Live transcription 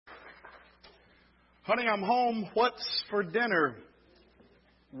Honey, I'm home. What's for dinner?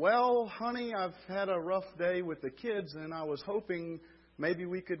 Well, honey, I've had a rough day with the kids, and I was hoping maybe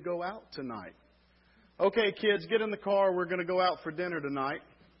we could go out tonight. Okay, kids, get in the car. We're going to go out for dinner tonight.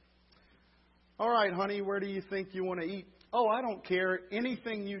 All right, honey, where do you think you want to eat? Oh, I don't care.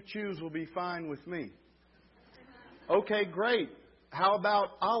 Anything you choose will be fine with me. Okay, great. How about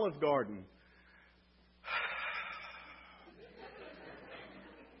Olive Garden?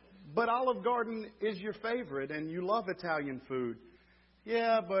 But Olive Garden is your favorite, and you love Italian food.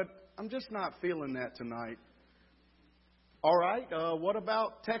 Yeah, but I'm just not feeling that tonight. All right, what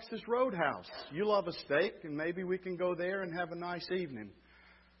about Texas Roadhouse? You love a steak, and maybe we can go there and have a nice evening.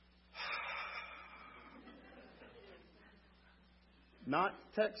 Not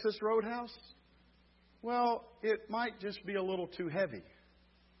Texas Roadhouse? Well, it might just be a little too heavy.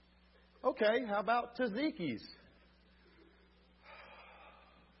 Okay, how about Tzatziki's?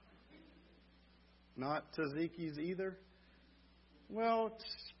 Not Tzatziki's either? Well, it's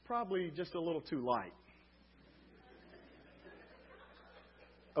probably just a little too light.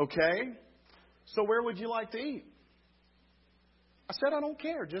 Okay, so where would you like to eat? I said I don't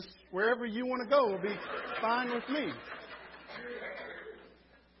care. Just wherever you want to go will be fine with me.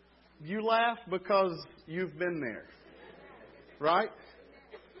 You laugh because you've been there, right?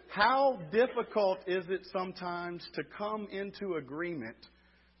 How difficult is it sometimes to come into agreement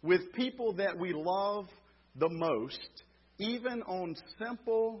with people that we love the most, even on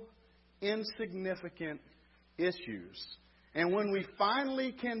simple, insignificant issues. And when we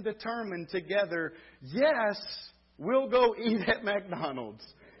finally can determine together, yes, we'll go eat at McDonald's,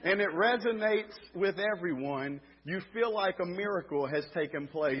 and it resonates with everyone, you feel like a miracle has taken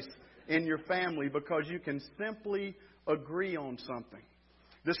place in your family because you can simply agree on something.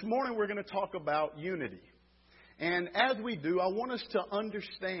 This morning we're going to talk about unity. And as we do, I want us to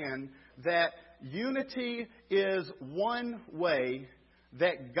understand that unity is one way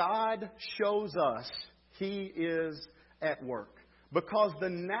that God shows us He is at work. Because the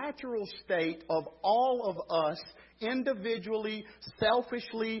natural state of all of us individually,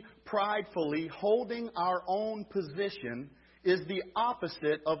 selfishly, pridefully holding our own position is the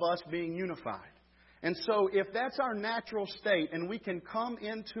opposite of us being unified. And so if that's our natural state and we can come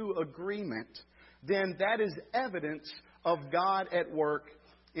into agreement, then that is evidence of God at work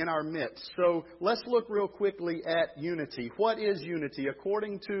in our midst. So let's look real quickly at unity. What is unity?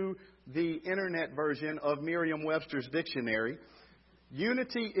 According to the internet version of Merriam-Webster's dictionary,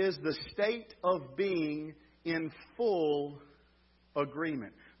 unity is the state of being in full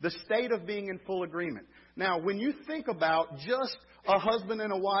agreement. The state of being in full agreement. Now, when you think about just a husband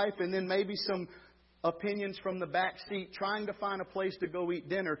and a wife and then maybe some opinions from the back seat trying to find a place to go eat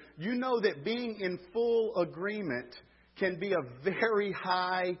dinner, you know that being in full agreement can be a very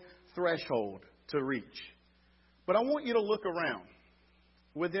high threshold to reach. But I want you to look around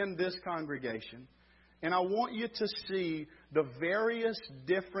within this congregation, and I want you to see the various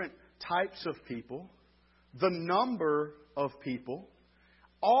different types of people, the number of people,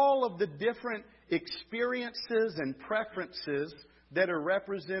 all of the different experiences and preferences that are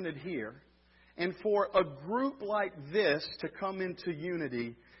represented here. And for a group like this to come into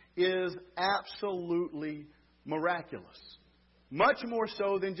unity is absolutely miraculous. Much more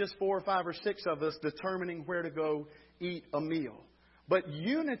so than just 4 or 5 or 6 of us determining where to go eat a meal. But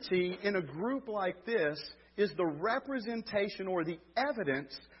unity in a group like this is the representation or the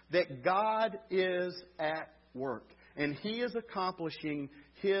evidence that God is at work. And He is accomplishing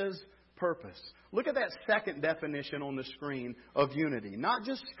His purpose. Look at that second definition on the screen of unity. Not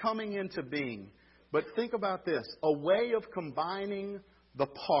just coming into being, but think about this. A way of combining the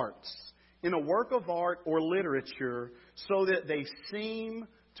parts in a work of art or literature so that they seem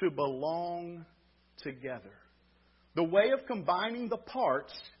to belong together. The way of combining the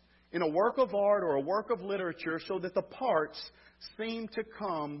parts in a work of art or a work of literature so that the parts seem to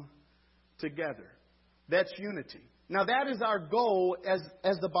come together. That's unity. Now that is our goal as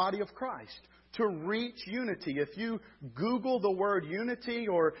the body of Christ, to reach unity. If you Google the word unity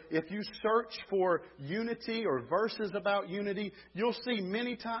or if you search for unity or verses about unity, you'll see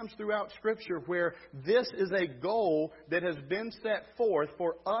many times throughout Scripture where this is a goal that has been set forth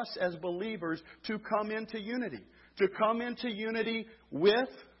for us as believers to come into unity. To come into unity with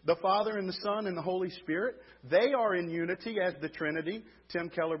the Father and the Son and the Holy Spirit. They are in unity as the Trinity. Tim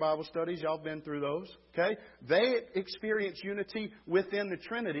Keller Bible Studies, y'all been through those. Okay? They experience unity within the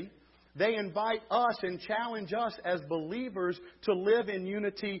Trinity. They invite us and challenge us as believers to live in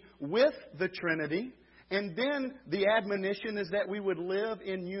unity with the Trinity. And then the admonition is that we would live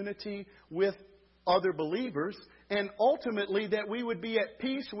in unity with other believers. And ultimately that we would be at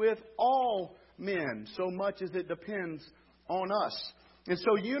peace with all men so much as it depends on us. And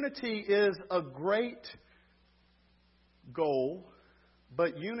so unity is a great goal,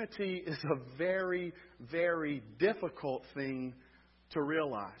 but unity is a very, very difficult thing to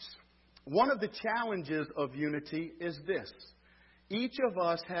realize. One of the challenges of unity is this. Each of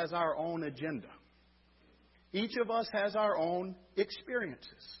us has our own agenda. Each of us has our own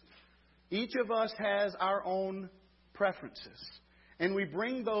experiences. Each of us has our own preferences. And we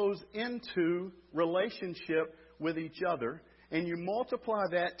bring those into relationship with each other. And you multiply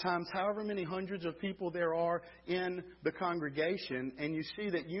that times however many hundreds of people there are in the congregation, and you see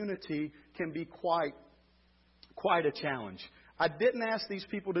that unity can be quite a challenge. I didn't ask these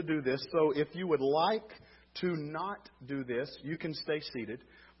people to do this, so if you would like to not do this, you can stay seated.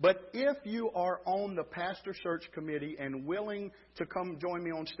 But if you are on the pastor search committee and willing to come join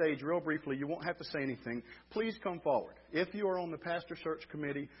me on stage real briefly, you won't have to say anything. Please come forward. If you are on the pastor search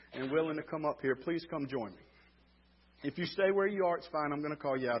committee and willing to come up here, please come join me. If you stay where you are, it's fine. I'm going to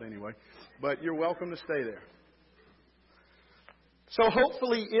call you out anyway. But you're welcome to stay there. So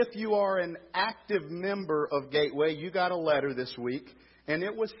hopefully, if you are an active member of Gateway, you got a letter this week, and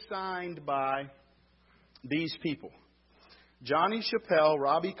it was signed by these people. Johnny Chappelle,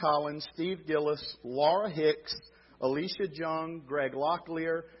 Robbie Collins, Steve Gillis, Laura Hicks, Alicia Jung, Greg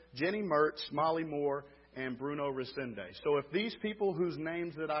Locklear, Jenny Mertz, Molly Moore, and Bruno Resende. So if these people whose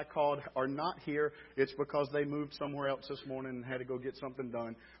names that I called are not here, it's because they moved somewhere else this morning and had to go get something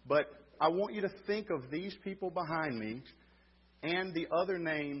done. But I want you to think of these people behind me and the other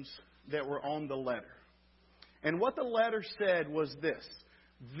names that were on the letter. And what the letter said was this.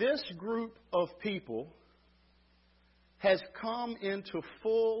 This group of people has come into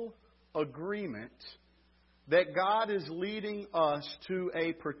full agreement that God is leading us to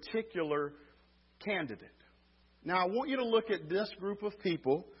a particular candidate. Now, I want you to look at this group of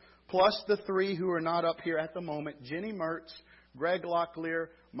people, plus the three who are not up here at the moment, Jenny Mertz, Greg Locklear,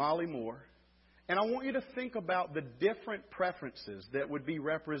 Molly Moore. And I want you to think about the different preferences that would be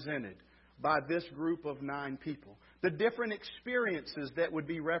represented by this group of 9 people. The different experiences that would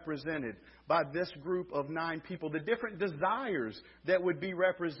be represented by this group of 9 people. The different desires that would be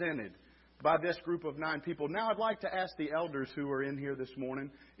represented by this group of 9 people. Now I'd like to ask the elders who are in here this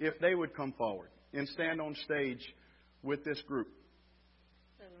morning if they would come forward and stand on stage with this group.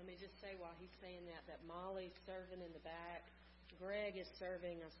 So let me just say while he's saying that Molly's serving in the back. Greg is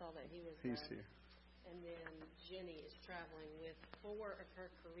serving. I saw that he's here. And then Jenny is traveling with 4 of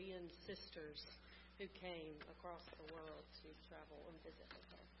her Korean sisters who came across the world to travel and visit with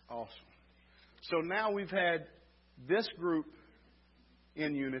her. Awesome. So now we've had this group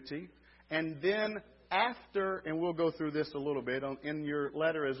in unity. And then after, and we'll go through this a little bit, in your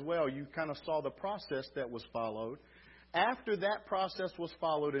letter as well, you kind of saw the process that was followed. After that process was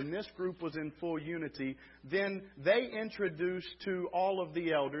followed and this group was in full unity, then they introduced to all of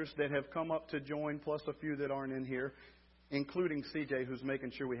the elders that have come up to join, plus a few that aren't in here, including CJ, who's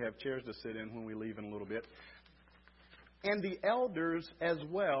making sure we have chairs to sit in when we leave in a little bit. And the elders as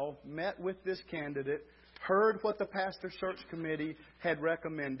well met with this candidate, heard what the pastor search committee had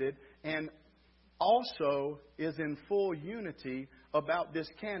recommended, and also is in full unity about this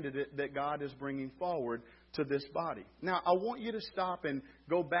candidate that God is bringing forward to this body. Now, I want you to stop and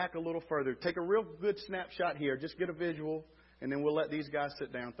go back a little further. Take a real good snapshot here. Just get a visual, and then we'll let these guys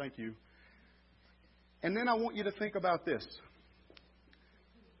sit down. Thank you. And then I want you to think about this.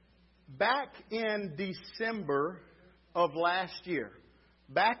 Back in December of last year,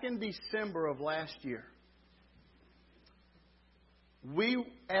 we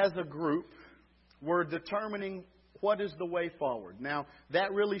as a group were determining what is the way forward. Now,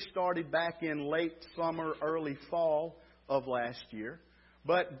 that really started back in late summer, early fall of last year.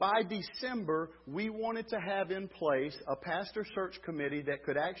 But by December, we wanted to have in place a pastor search committee that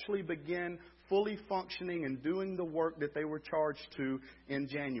could actually begin fully functioning and doing the work that they were charged to in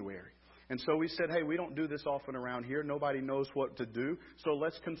January. And so we said, hey, we don't do this often around here. Nobody knows what to do. So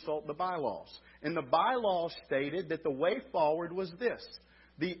let's consult the bylaws. And the bylaws stated that the way forward was this.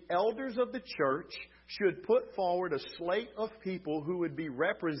 The elders of the church should put forward a slate of people who would be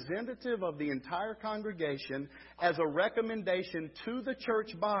representative of the entire congregation as a recommendation to the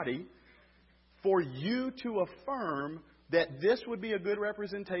church body for you to affirm that this would be a good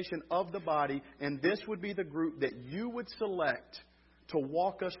representation of the body and this would be the group that you would select to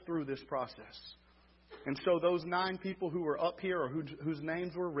walk us through this process. And so those 9 people who were up here or whose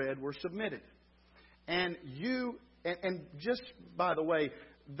names were read were submitted. And just by the way,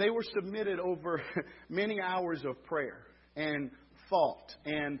 they were submitted over many hours of prayer and thought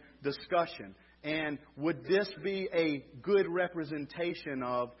and discussion. And would this be a good representation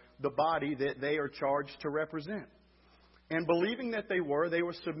of the body that they are charged to represent? And believing that they were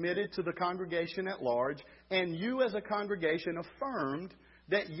submitted to the congregation at large. And you as a congregation affirmed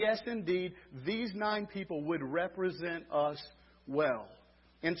that yes, indeed, these 9 people would represent us well.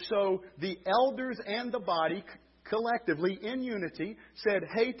 And so the elders and the body collectively in unity said,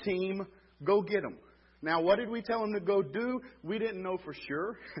 hey team, go get them. Now what did we tell them to go do? We didn't know for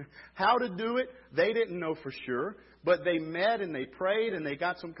sure. How to do it, they didn't know for sure. But they met and they prayed and they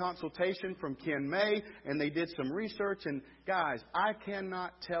got some consultation from Ken May and they did some research. And guys, I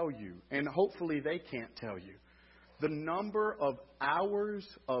cannot tell you, and hopefully they can't tell you, the number of hours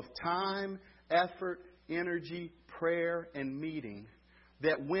of time, effort, energy, prayer, and meeting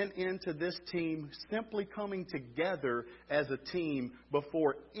that went into this team simply coming together as a team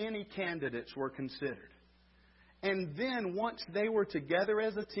before any candidates were considered. And then once they were together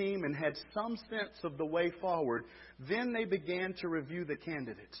as a team and had some sense of the way forward, then they began to review the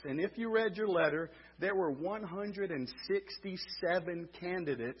candidates. And if you read your letter, there were 167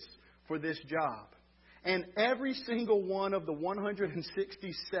 candidates for this job. And every single one of the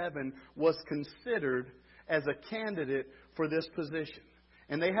 167 was considered as a candidate for this position.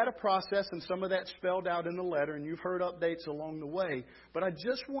 And they had a process, and some of that spelled out in the letter, and you've heard updates along the way. But I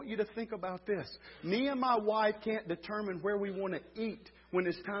just want you to think about this. Me and my wife can't determine where we want to eat when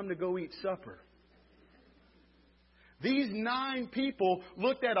it's time to go eat supper. These 9 people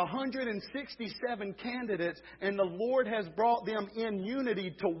looked at 167 candidates, and the Lord has brought them in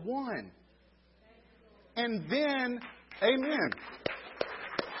unity to one. And then, amen.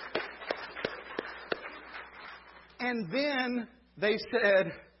 And then they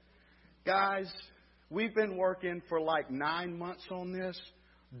said, guys, we've been working for like 9 months on this.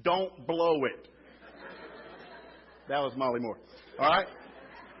 Don't blow it. That was Molly Moore. All right?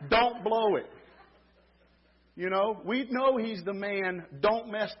 Don't blow it. You know, we know he's the man.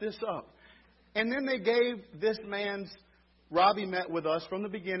 Don't mess this up. And then they gave this man's, Robbie met with us from the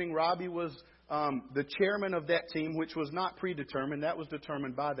beginning. Robbie was the chairman of that team, which was not predetermined. That was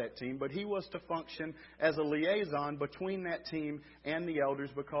determined by that team. But he was to function as a liaison between that team and the elders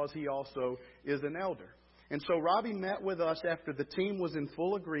because he also is an elder. And so Robbie met with us after the team was in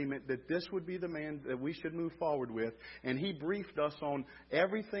full agreement that this would be the man that we should move forward with. And he briefed us on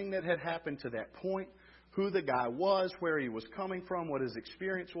everything that had happened to that point, who the guy was, where he was coming from, what his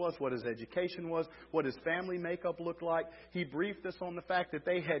experience was, what his education was, what his family makeup looked like. He briefed us on the fact that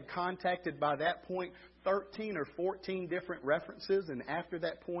they had contacted by that point 13 or 14 different references, and after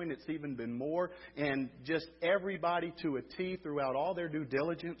that point it's even been more. And just everybody to a T throughout all their due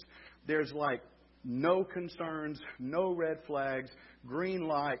diligence. There's like no concerns, no red flags, green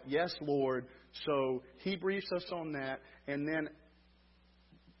light, yes, Lord. So he briefs us on that, and then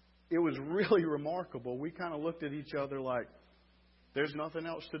it was really remarkable. We kind of looked at each other like, there's nothing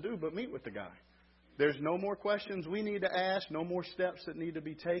else to do but meet with the guy. There's no more questions we need to ask, no more steps that need to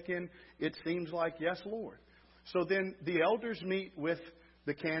be taken. It seems like, yes, Lord. So then the elders meet with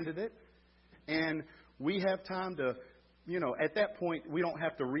the candidate, and we have time to, at that point, we don't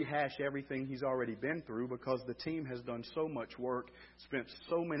have to rehash everything he's already been through because the team has done so much work, spent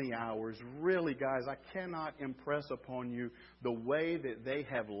so many hours. Really, guys, I cannot impress upon you the way that they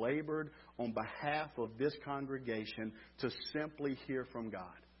have labored on behalf of this congregation to simply hear from God.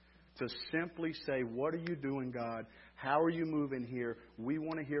 To simply say, what are you doing, God? How are you moving here? We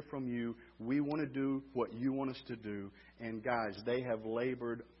want to hear from you. We want to do what you want us to do. And guys, they have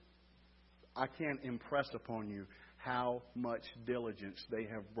labored. I can't impress upon you how much diligence they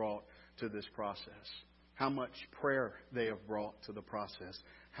have brought to this process, how much prayer they have brought to the process,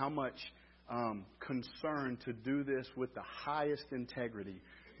 how much concern to do this with the highest integrity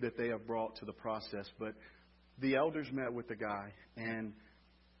that they have brought to the process. But the elders met with the guy, and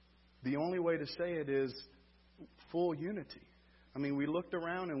the only way to say it is full unity. I mean, we looked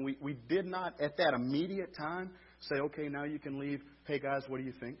around and we did not at that immediate time say, okay, now you can leave. Hey, guys, what do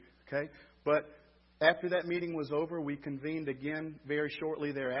you think? Okay, but after that meeting was over, we convened again very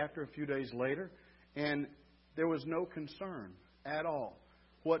shortly thereafter, a few days later, and there was no concern at all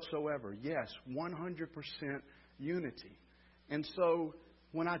whatsoever. Yes, 100% unity. And so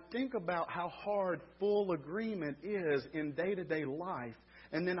when I think about how hard full agreement is in day-to-day life,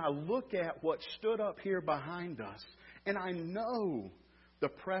 and then I look at what stood up here behind us, and I know the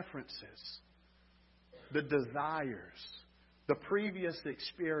preferences, the desires, the previous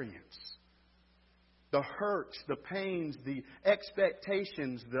experience, the hurts, the pains, the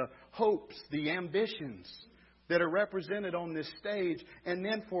expectations, the hopes, the ambitions that are represented on this stage. And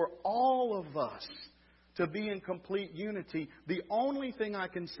then for all of us to be in complete unity, the only thing I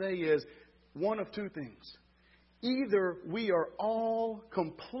can say is one of two things. Either we are all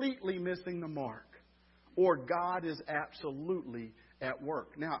completely missing the mark, or God is absolutely at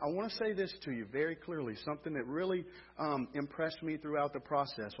work. Now, I want to say this to you very clearly, something that really impressed me throughout the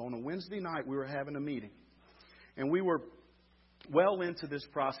process. On a Wednesday night, we were having a meeting, and we were well into this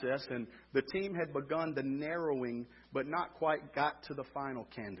process, and the team had begun the narrowing, but not quite got to the final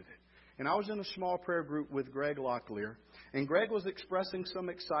candidate. And I was in a small prayer group with Greg Locklear, and Greg was expressing some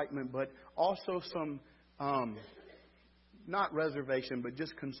excitement, but also some, not reservation, but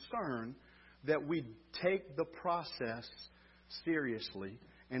just concern that we take the process seriously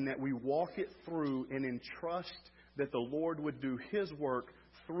and that we walk it through and entrust that the Lord would do His work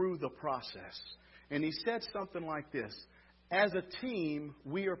through the process. And he said something like this: as a team,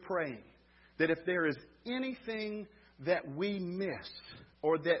 we are praying that if there is anything that we miss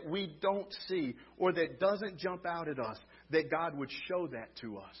or that we don't see or that doesn't jump out at us, that God would show that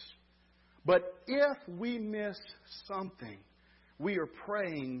to us. But if we miss something, we are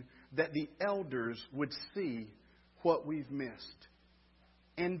praying that the elders would see what we've missed.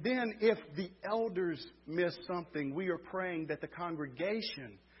 And then if the elders miss something, we are praying that the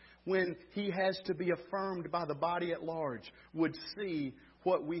congregation, when he has to be affirmed by the body at large, would see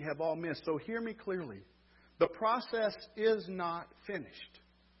what we have all missed. So hear me clearly. The process is not finished.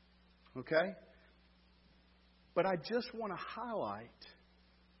 Okay? But I just want to highlight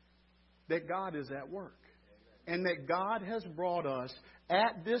that God is at work. And that God has brought us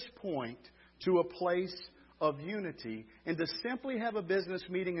at this point to a place of unity. And to simply have a business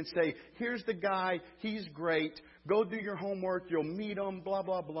meeting and say, here's the guy, he's great, go do your homework, you'll meet him, blah,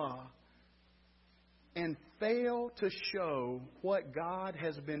 blah, blah. And fail to show what God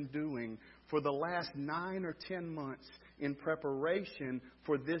has been doing for the last 9 or 10 months in preparation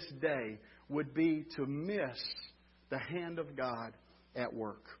for this day would be to miss the hand of God at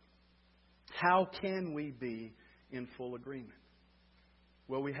work. How can we be in full agreement?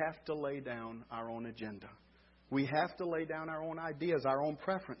 Well, we have to lay down our own agenda. We have to lay down our own ideas, our own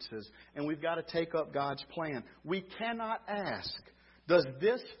preferences, and we've got to take up God's plan. We cannot ask, does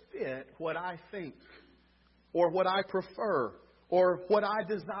this fit what I think, or what I prefer, or what I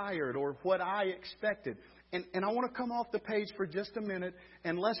desired, or what I expected? And I want to come off the page for just a minute,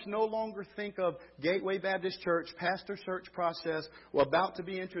 and let's no longer think of Gateway Baptist Church, pastor search process, or about to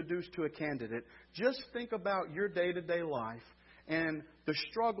be introduced to a candidate. Just think about your day-to-day life and the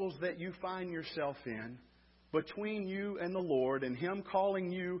struggles that you find yourself in between you and the Lord, and Him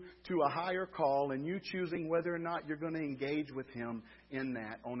calling you to a higher call, and you choosing whether or not you're going to engage with Him in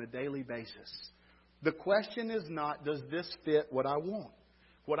that on a daily basis. The question is not, does this fit what I want,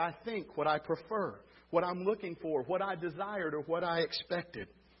 what I think, what I prefer, what I'm looking for, what I desired, or what I expected.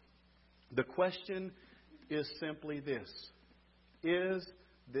 The question is simply this: is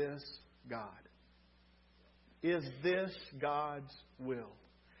this God? Is this God's will?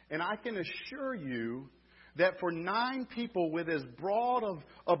 And I can assure you that for 9 people with as broad of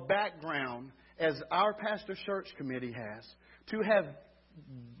a background as our pastor search committee has, to have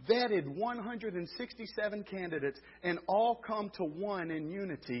vetted 167 candidates and all come to one in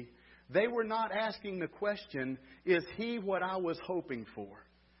unity, they were not asking the question, is he what I was hoping for?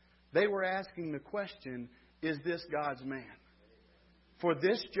 They were asking the question, is this God's man? For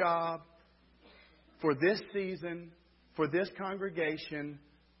this job, for this season, for this congregation,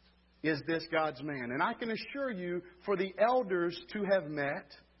 is this God's man? And I can assure you, for the elders to have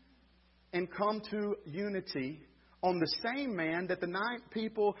met and come to unity on the same man that the 9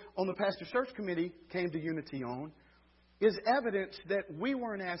 people on the pastor search committee came to unity on, is evidence that we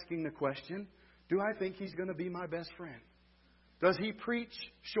weren't asking the question, do I think he's going to be my best friend? Does he preach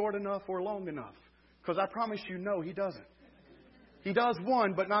short enough or long enough? Because I promise you, no, he doesn't. He does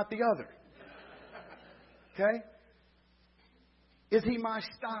one, but not the other. Okay? Is he my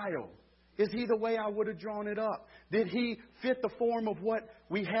style? Is he the way I would have drawn it up? Did he fit the form of what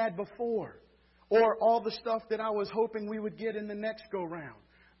we had before? Or all the stuff that I was hoping we would get in the next go-round?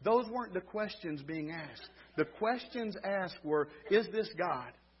 Those weren't the questions being asked. The questions asked were, is this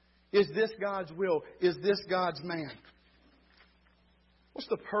God? Is this God's will? Is this God's man? What's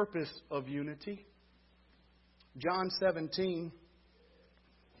the purpose of unity? John 17.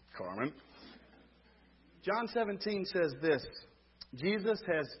 Carmen. John 17 says this: Jesus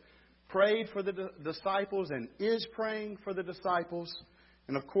has prayed for the disciples and is praying for the disciples.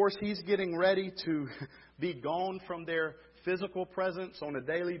 And of course, He's getting ready to be gone from their physical presence on a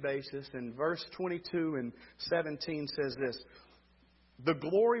daily basis. And verse 22 and 17 says this: the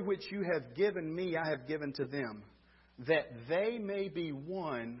glory which you have given me, I have given to them, that they may be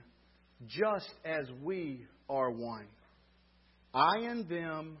one, just as we are one. I in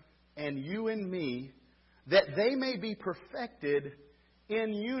them, and you and me, that they may be perfected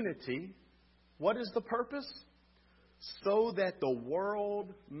in unity. What is the purpose? So that the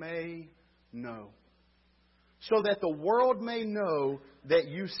world may know. So that the world may know that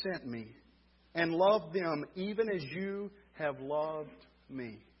you sent me and loved them even as you have loved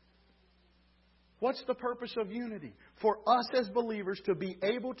me. What's the purpose of unity? For us as believers to be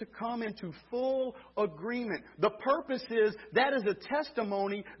able to come into full agreement. The purpose is that is a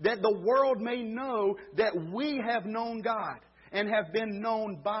testimony that the world may know that we have known God and have been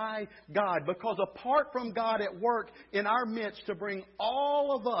known by God. Because apart from God at work in our midst to bring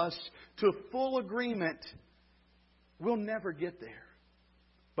all of us to full agreement, we'll never get there.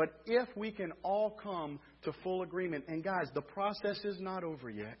 But if we can all come to full agreement, and guys, the process is not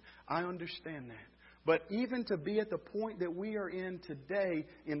over yet. I understand that. But even to be at the point that we are in today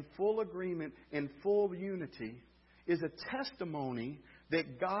in full agreement, in full unity, is a testimony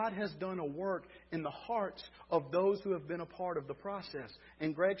that God has done a work in the hearts of those who have been a part of the process.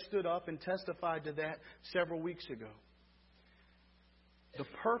 And Greg stood up and testified to that several weeks ago. The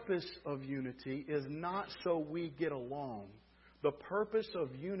purpose of unity is not so we get along. The purpose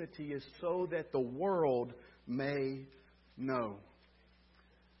of unity is so that the world may know.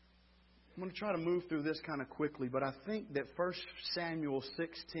 I'm going to try to move through this kind of quickly, but I think that 1 Samuel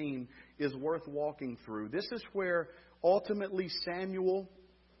 16 is worth walking through. This is where ultimately Samuel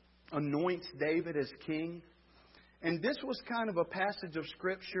anoints David as king. And this was kind of a passage of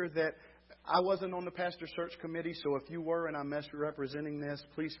Scripture that I wasn't on the pastor search committee, so if you were and I'm misrepresenting this,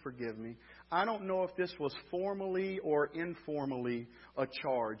 please forgive me. I don't know if this was formally or informally a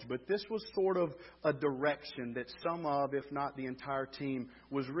charge, but this was sort of a direction that some of, if not the entire team,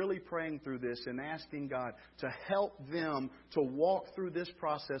 was really praying through this and asking God to help them to walk through this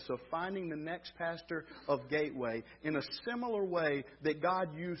process of finding the next pastor of Gateway in a similar way that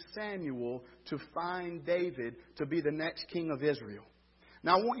God used Samuel to find David to be the next king of Israel.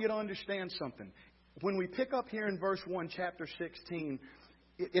 Now, I want you to understand something. When we pick up here in verse 1, chapter 16,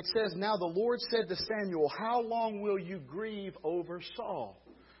 it says, "Now the Lord said to Samuel, how long will you grieve over Saul?"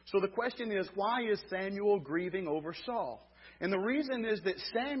 So the question is, why is Samuel grieving over Saul? And the reason is that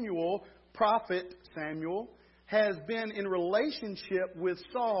Samuel, prophet Samuel, has been in relationship with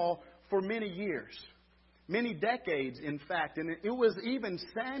Saul for many years. Many decades, in fact. And it was even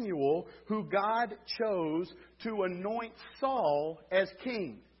Samuel who God chose to anoint Saul as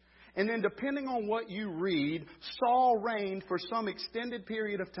king. And then depending on what you read, Saul reigned for some extended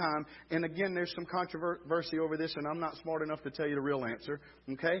period of time. And again, there's some controversy over this, and I'm not smart enough to tell you the real answer.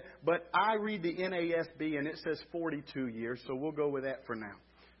 Okay? But I read the NASB, and it says 42 years, so we'll go with that for now.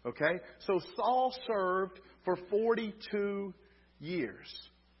 Okay? So Saul served for 42 years.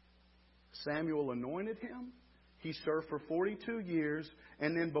 Samuel anointed him. He served for 42 years.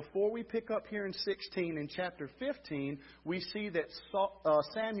 And then before we pick up here in 16, in chapter 15, we see that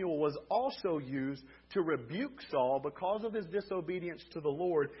Samuel was also used to rebuke Saul because of his disobedience to the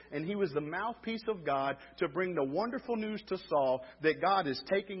Lord. And he was the mouthpiece of God to bring the wonderful news to Saul that God is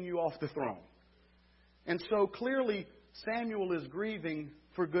taking you off the throne. And so clearly Samuel is grieving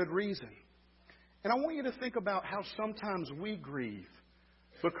for good reason. And I want you to think about how sometimes we grieve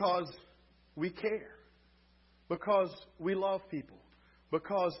because we care, because we love people,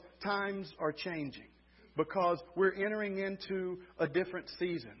 because times are changing, because we're entering into a different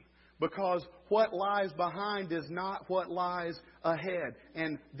season, because what lies behind is not what lies ahead,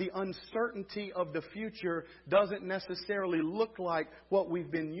 and the uncertainty of the future doesn't necessarily look like what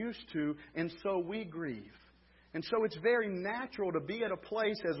we've been used to, and so we grieve. And so it's very natural to be at a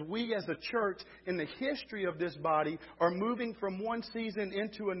place as we as a church in the history of this body are moving from one season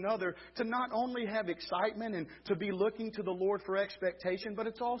into another to not only have excitement and to be looking to the Lord for expectation, but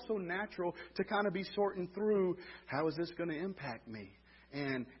it's also natural to kind of be sorting through, how is this going to impact me?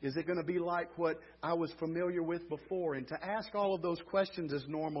 And is it going to be like what I was familiar with before? And to ask all of those questions is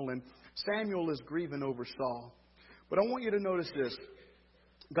normal. And Samuel is grieving over Saul. But I want you to notice this.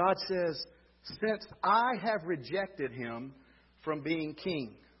 God says, "Since I have rejected him from being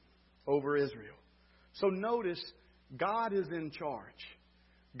king over Israel." So notice, God is in charge.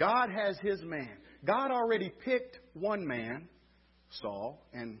 God has his man. God already picked one man, Saul,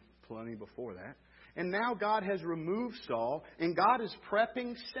 and plenty before that. And now God has removed Saul, and God is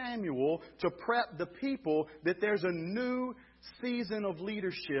prepping Samuel to prep the people that there's a new season of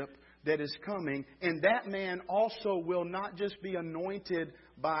leadership that is coming. And that man also will not just be anointed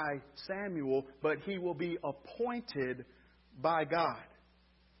by Samuel, but he will be appointed by God.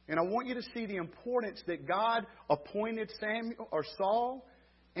 And I want you to see the importance that God appointed Saul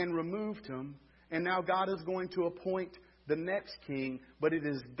and removed him. And now God is going to appoint the next king, but it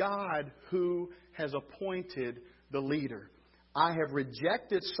is God who has appointed the leader. I have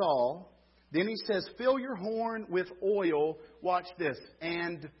rejected Saul. Then he says, fill your horn with oil. Watch this.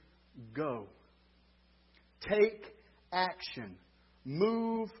 And go. Take action.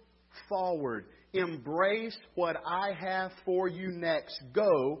 Move forward. Embrace what I have for you next.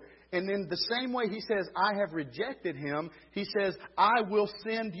 Go. And then the same way he says, I have rejected him, he says, I will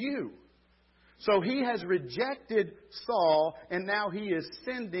send you. So he has rejected Saul, and now he is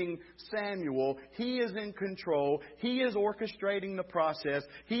sending Samuel. He is in control. He is orchestrating the process.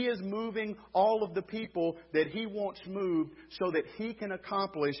 He is moving all of the people that he wants moved so that he can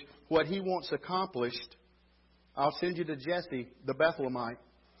accomplish what he wants accomplished. I'll send you to Jesse, the Bethlehemite.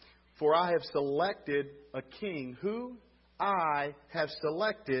 For I have selected a king. Who? I have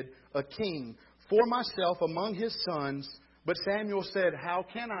selected a king for myself among his sons. But Samuel said, how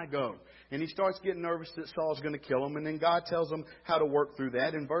can I go? And he starts getting nervous that Saul's going to kill him. And then God tells him how to work through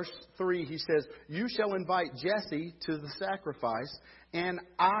that. In verse 3, he says, you shall invite Jesse to the sacrifice, and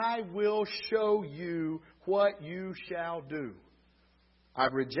I will show you what you shall do.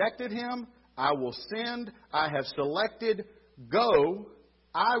 I've rejected him. I will send. I have selected. Go.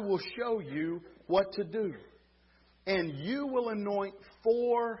 I will show you what to do. And you will anoint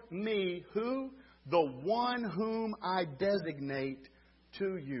for me, who? The one whom I designate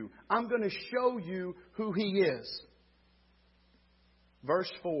to you. I'm going to show you who he is.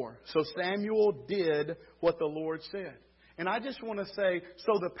 Verse 4. So Samuel did what the Lord said. And I just want to say,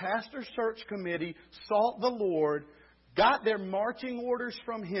 so the pastor search committee sought the Lord, got their marching orders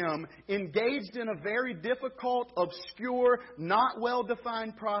from him, engaged in a very difficult, obscure, not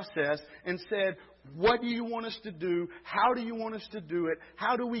well-defined process, and said, what do you want us to do? How do you want us to do it?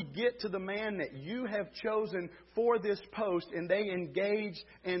 How do we get to the man that you have chosen for this post? And they engaged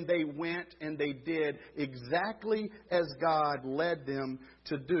and they went and they did exactly as God led them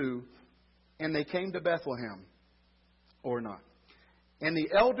to do. And they came to Bethlehem, or not. And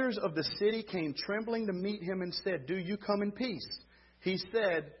the elders of the city came trembling to meet him and said, do you come in peace? He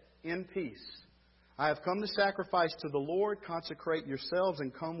said, in peace. I have come to sacrifice to the Lord. Consecrate yourselves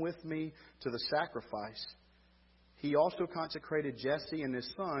and come with me to the sacrifice. He also consecrated Jesse and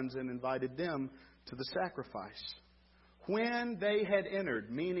his sons and invited them to the sacrifice. When they had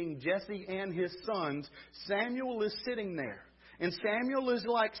entered, meaning Jesse and his sons, Samuel is sitting there. And Samuel is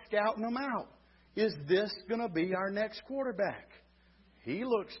like scouting them out. Is this going to be our next quarterback? He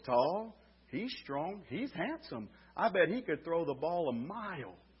looks tall. He's strong. He's handsome. I bet he could throw the ball a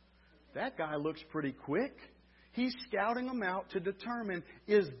mile. That guy looks pretty quick. He's scouting them out to determine,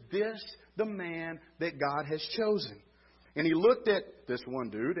 is this the man that God has chosen? And he looked at this one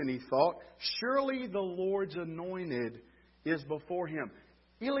dude and he thought, surely the Lord's anointed is before him.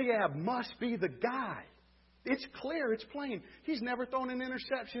 Eliab must be the guy. It's clear, it's plain. He's never thrown an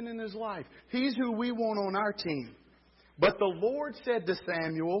interception in his life. He's who we want on our team. But the Lord said to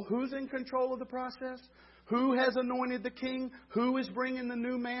Samuel, who's in control of the process? Who has anointed the king? Who is bringing the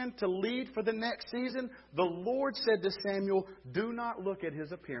new man to lead for the next season? The Lord said to Samuel, do not look at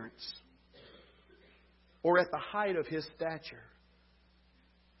his appearance or at the height of his stature.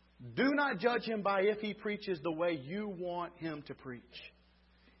 Do not judge him by if he preaches the way you want him to preach.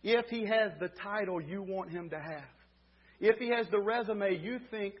 If he has the title you want him to have. If he has the resume you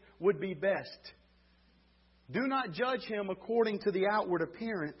think would be best. Do not judge him according to the outward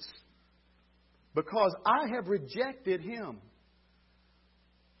appearance, because I have rejected him.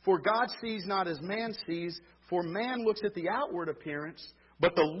 For God sees not as man sees, for man looks at the outward appearance,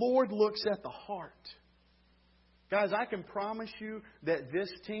 but the Lord looks at the heart. Guys, I can promise you that this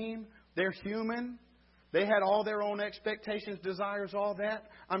team, they're human. They had all their own expectations, desires, all that.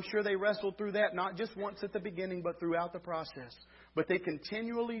 I'm sure they wrestled through that, not just once at the beginning, but throughout the process. But they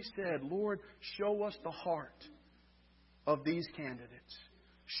continually said, Lord, show us the heart of these candidates.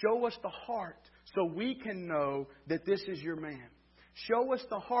 Show us the heart so we can know that this is your man. Show us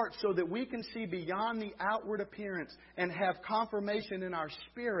the heart so that we can see beyond the outward appearance and have confirmation in our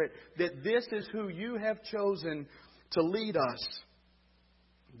spirit that this is who you have chosen to lead us.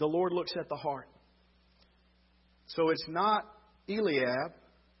 The Lord looks at the heart. So it's not Eliab.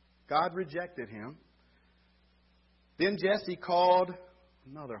 God rejected him. Then Jesse called,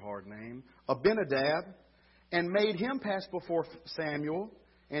 another hard name, Abinadab, and made him pass before Samuel.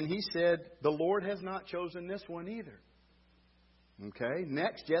 And he said, the Lord has not chosen this one either. Okay.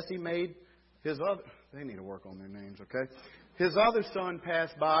 Next, Jesse made his other, they need to work on their names, okay? His other son pass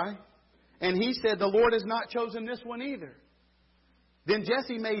by, and he said, the Lord has not chosen this one either. Then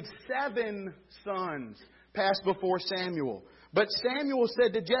Jesse made 7 sons pass before Samuel. But Samuel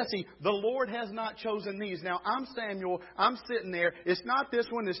said to Jesse, the Lord has not chosen these. Now, I'm Samuel. I'm sitting there. It's not this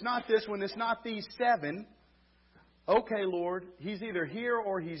one. It's not this one. It's not these 7. Okay, Lord, he's either here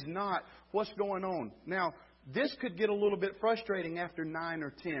or he's not. What's going on? Now, this could get a little bit frustrating after 9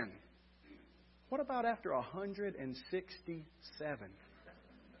 or 10. What about after 167?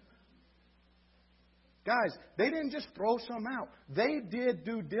 Guys, they didn't just throw some out. They did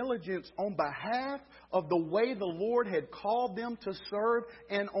due diligence on behalf of the way the Lord had called them to serve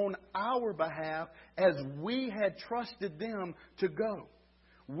and on our behalf as we had trusted them to go.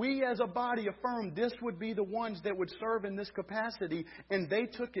 We as a body affirmed this would be the ones that would serve in this capacity, and they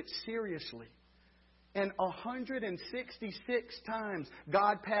took it seriously. And 166 times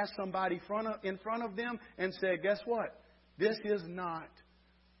God passed somebody in front of them and said, guess what? This is not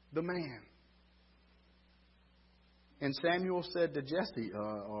the man. And Samuel said to Jesse,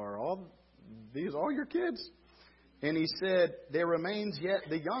 are all these all your kids? And he said, there remains yet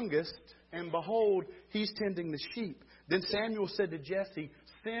the youngest, and behold, he's tending the sheep. Then Samuel said to Jesse,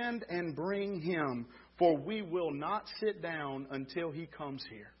 send and bring him, for we will not sit down until he comes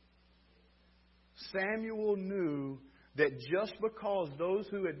here. Samuel knew that just because those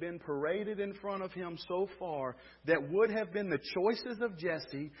who had been paraded in front of him so far, that would have been the choices of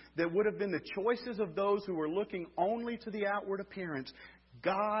Jesse, that would have been the choices of those who were looking only to the outward appearance,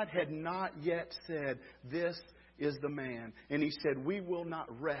 God had not yet said, this is the man. And He said, we will not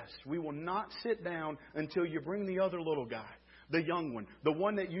rest. We will not sit down until you bring the other little guy, the young one, the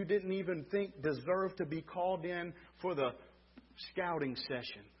one that you didn't even think deserved to be called in for the scouting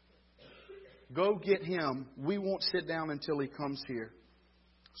session. Go get him. We won't sit down until he comes here.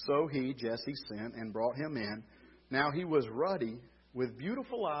 So he, Jesse, sent and brought him in. Now he was ruddy, with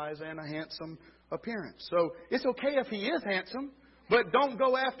beautiful eyes and a handsome appearance. So it's okay if he is handsome, but don't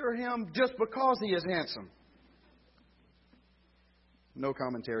go after him just because he is handsome. No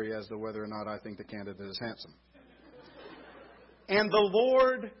commentary as to whether or not I think the candidate is handsome. And the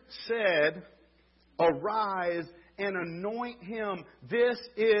Lord said, arise and anoint him. This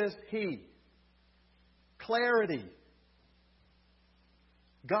is he. Clarity.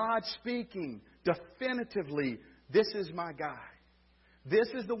 God speaking definitively, this is my guy. This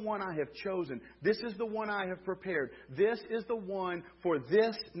is the one I have chosen. This is the one I have prepared. This is the one for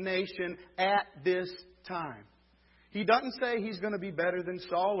this nation at this time. He doesn't say he's going to be better than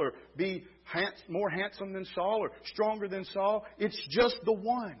Saul or be more handsome than Saul or stronger than Saul. It's just the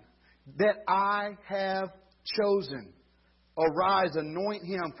one that I have chosen. Arise, anoint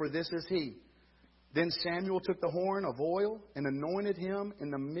him, for this is he. Then Samuel took the horn of oil and anointed him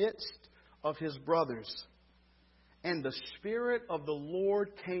in the midst of his brothers. And the Spirit of the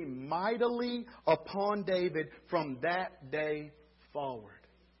Lord came mightily upon David from that day forward.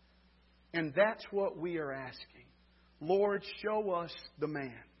 And that's what we are asking. Lord, show us the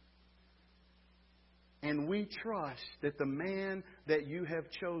man. And we trust that the man that you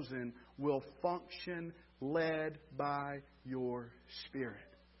have chosen will function led by your Spirit.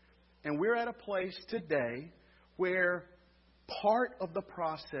 And we're at a place today where part of the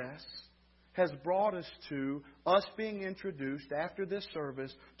process has brought us to us being introduced after this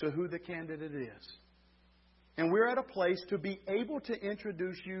service to who the candidate is. And we're at a place to be able to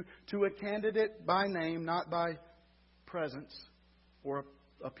introduce you to a candidate by name, not by presence or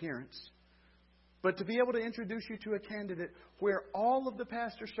appearance, but to be able to introduce you to a candidate where all of the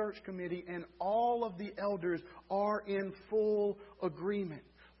pastor search committee and all of the elders are in full agreement.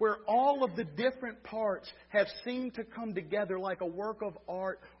 Where all of the different parts have seemed to come together like a work of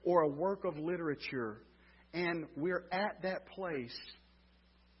art or a work of literature. And we're at that place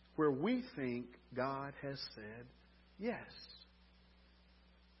where we think God has said yes.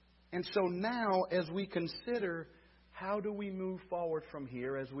 And so now, as we consider how do we move forward from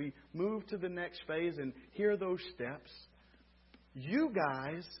here, as we move to the next phase and hear those steps, you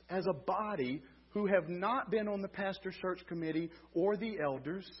guys, as a body who have not been on the pastor search committee or the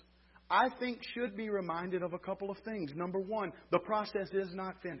elders, I think should be reminded of a couple of things. Number one, the process is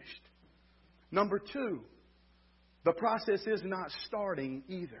not finished. Number two, the process is not starting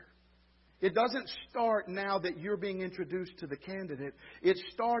either. It doesn't start now that you're being introduced to the candidate. It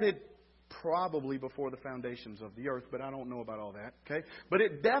started probably before the foundations of the earth, but I don't know about all that. Okay? But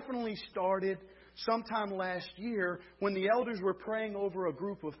it definitely started sometime last year when the elders were praying over a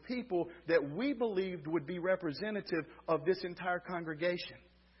group of people that we believed would be representative of this entire congregation.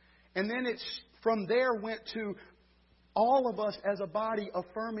 And then it's from there went to all of us as a body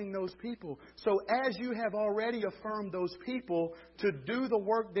affirming those people. So as you have already affirmed those people to do the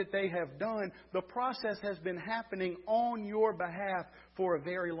work that they have done, the process has been happening on your behalf for a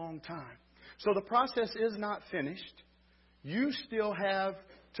very long time. So the process is not finished. You still have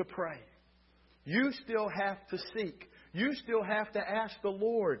to pray. You still have to seek. You still have to ask the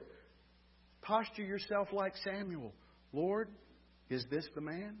Lord. Posture yourself like Samuel. Lord, is this the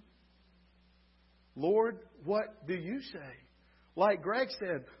man? Lord, what do you say? Like Greg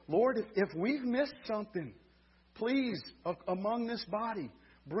said, Lord, if we've missed something, please, among this body,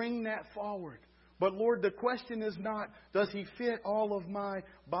 bring that forward. But Lord, the question is not, does he fit all of my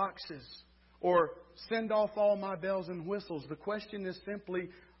boxes? Or send off all my bells and whistles. The question is simply,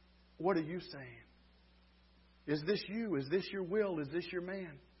 what are you saying? Is this you? Is this your will? Is this your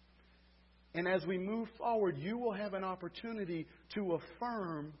man? And as we move forward, you will have an opportunity to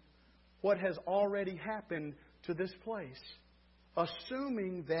affirm what has already happened to this place.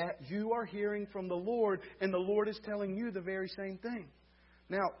 Assuming that you are hearing from the Lord and the Lord is telling you the very same thing.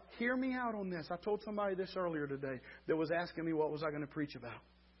 Now, hear me out on this. I told somebody this earlier today that was asking me what was I going to preach about.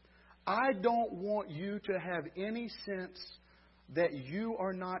 I don't want you to have any sense that you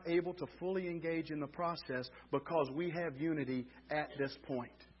are not able to fully engage in the process because we have unity at this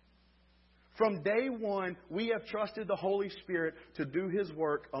point. From day one, we have trusted the Holy Spirit to do His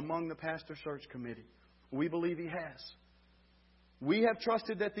work among the pastor search committee. We believe He has. We have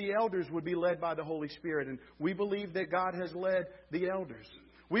trusted that the elders would be led by the Holy Spirit, and we believe that God has led the elders.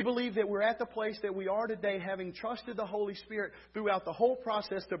 We believe that we're at the place that we are today, having trusted the Holy Spirit throughout the whole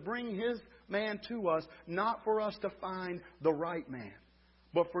process to bring His man to us, not for us to find the right man,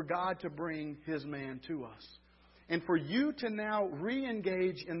 but for God to bring His man to us. And for you to now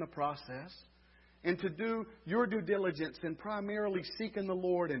re-engage in the process and to do your due diligence in primarily seeking the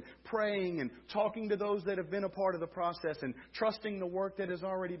Lord and praying and talking to those that have been a part of the process and trusting the work that has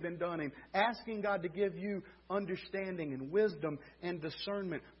already been done and asking God to give you understanding and wisdom and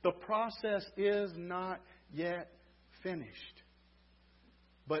discernment. The process is not yet finished.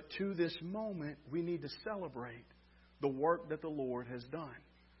 But to this moment, we need to celebrate the work that the Lord has done,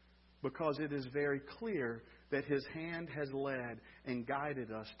 because it is very clear that His hand has led and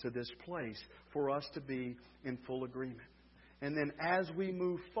guided us to this place for us to be in full agreement. And then as we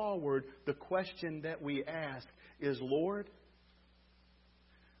move forward, the question that we ask is, Lord,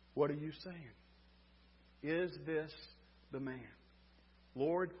 what are you saying? Is this the man?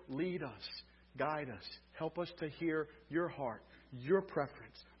 Lord, lead us, guide us, help us to hear your heart, your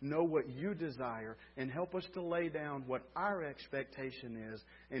preference, know what you desire, and help us to lay down what our expectation is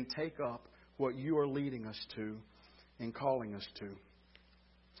and take up what you are leading us to and calling us to.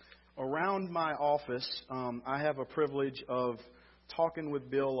 Around my office, I have a privilege of talking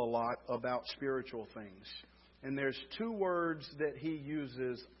with Bill a lot about spiritual things. And there's two words that he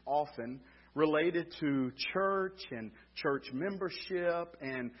uses often related to church and church membership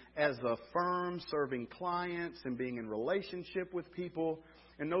and as a firm serving clients and being in relationship with people.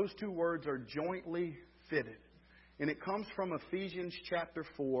 And those two words are jointly fitted. And it comes from Ephesians chapter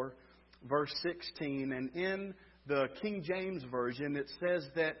 4, verse 16. And in the King James Version, it says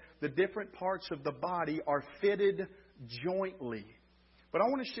that the different parts of the body are fitted jointly. But I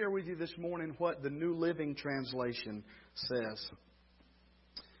want to share with you this morning what the New Living Translation says.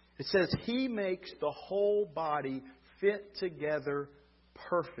 It says, He makes the whole body fit together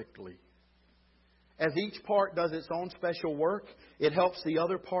perfectly. As each part does its own special work, it helps the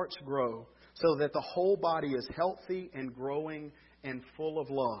other parts grow so that the whole body is healthy and growing and full of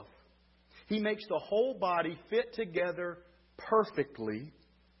love. He makes the whole body fit together perfectly.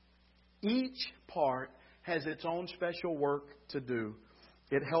 Each part has its own special work to do.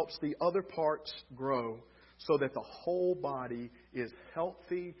 It helps the other parts grow so that the whole body is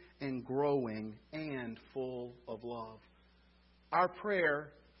healthy and growing and full of love. Our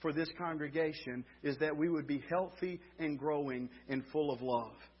prayer for this congregation is that we would be healthy and growing and full of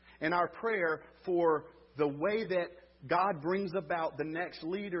love. And our prayer for the way that God brings about the next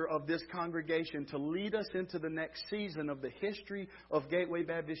leader of this congregation to lead us into the next season of the history of Gateway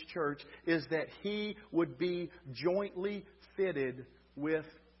Baptist Church is that He would be jointly fitted with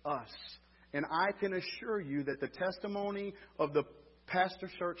us. And I can assure you that the testimony of the Pastor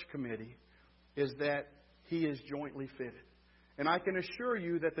Search Committee is that he is jointly fitted. And I can assure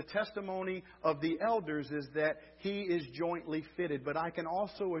you that the testimony of the elders is that he is jointly fitted. But I can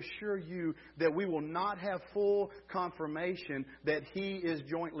also assure you that we will not have full confirmation that he is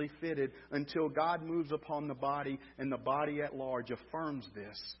jointly fitted until God moves upon the body and the body at large affirms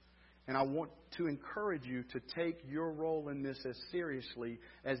this. And I want to encourage you to take your role in this as seriously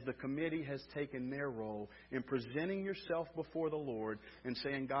as the committee has taken their role in presenting yourself before the Lord and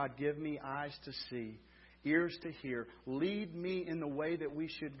saying, God, give me eyes to see, ears to hear. Lead me in the way that we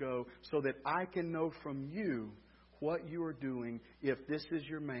should go so that I can know from you what you are doing, if this is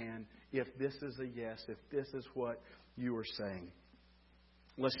your man, if this is a yes, if this is what you are saying.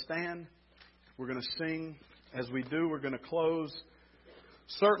 Let's stand. We're going to sing. As we do, we're going to close.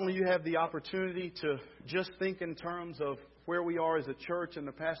 Certainly you have the opportunity to just think in terms of where we are as a church and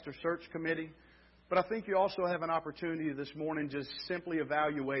the pastor search committee. But I think you also have an opportunity this morning to just simply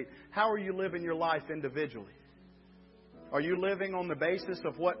evaluate, how are you living your life individually? Are you living on the basis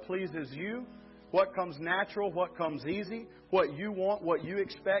of what pleases you? What comes natural? What comes easy? What you want? What you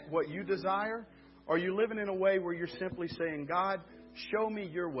expect? What you desire? Are you living in a way where you're simply saying, God, show me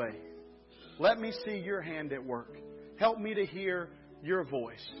your way. Let me see your hand at work. Help me to hear your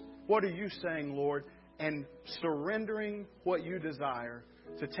voice. What are you saying, Lord? And surrendering what you desire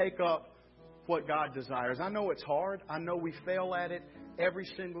to take up what God desires. I know it's hard. I know we fail at it every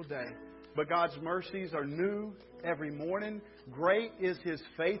single day. But God's mercies are new every morning. Great is His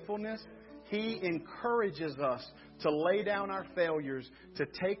faithfulness. He encourages us to lay down our failures, to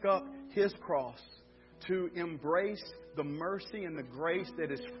take up His cross, to embrace the mercy and the grace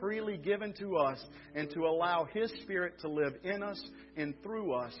that is freely given to us, and to allow His Spirit to live in us and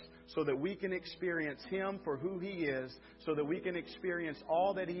through us, so that we can experience Him for who He is, so that we can experience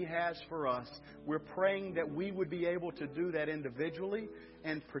all that He has for us. We're praying that we would be able to do that individually,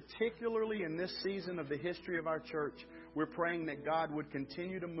 and particularly in this season of the history of our church, we're praying that God would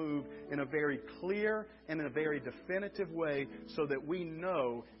continue to move in a very clear and in a very definitive way, so that we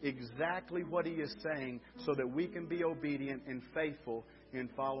know exactly what He is saying, so that we can be obedient and faithful in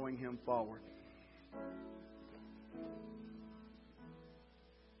following Him forward.